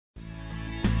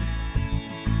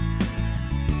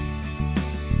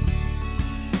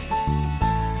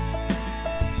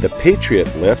The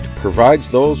Patriot lift provides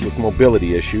those with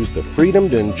mobility issues the freedom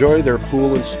to enjoy their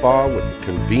pool and spa with the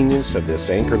convenience of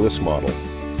this anchorless model.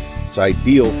 It's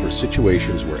ideal for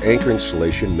situations where anchor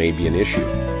installation may be an issue.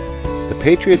 The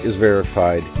Patriot is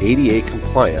verified ADA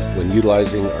compliant when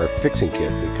utilizing our fixing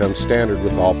kit that comes standard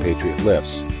with all Patriot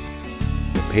lifts.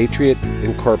 The Patriot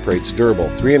incorporates durable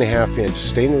 3.5-inch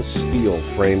stainless steel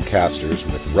frame casters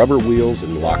with rubber wheels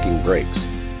and locking brakes.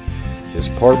 This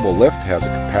portable lift has a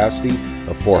capacity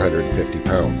of 450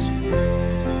 pounds.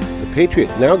 The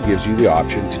Patriot now gives you the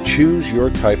option to choose your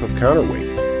type of counterweight,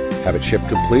 have it shipped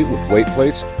complete with weight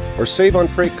plates, or save on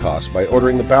freight costs by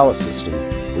ordering the ballast system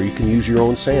where you can use your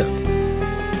own sand.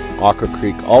 Aqua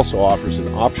also offers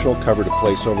an optional cover to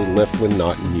place over the lift when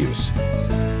not in use.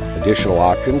 Additional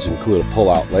options include a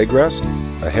pull-out leg rest,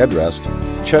 a headrest,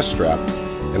 chest strap,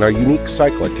 and our unique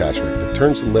cycle attachment that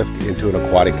turns the lift into an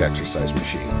aquatic exercise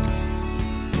machine.